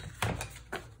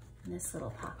in this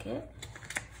little pocket.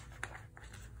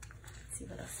 Let's see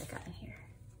what else I got in here.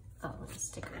 Oh, little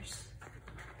stickers.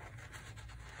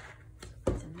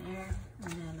 Put them there,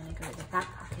 and then I'm gonna go to the back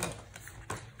pocket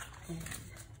and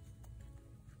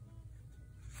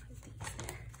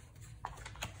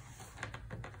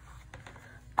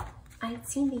I'd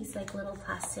seen these like little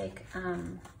plastic,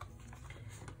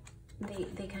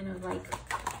 they kind of like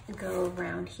go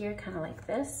around here, kind of like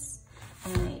this.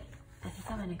 And I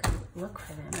think I'm gonna go look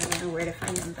for them. I don't know where to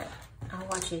find them, but I'll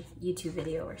watch a YouTube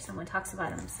video where someone talks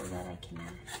about them so that I can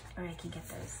get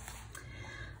those.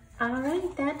 All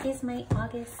right, that is my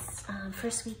August,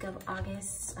 first week of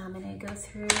August. I'm gonna go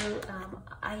through,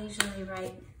 I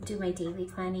usually do my daily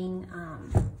planning,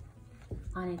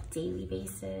 on a daily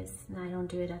basis, and I don't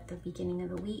do it at the beginning of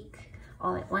the week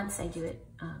all at once. I do it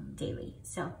daily.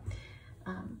 So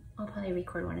I'll probably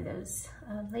record one of those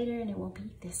later, and it won't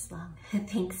be this long.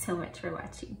 Thanks so much for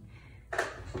watching.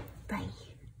 Bye.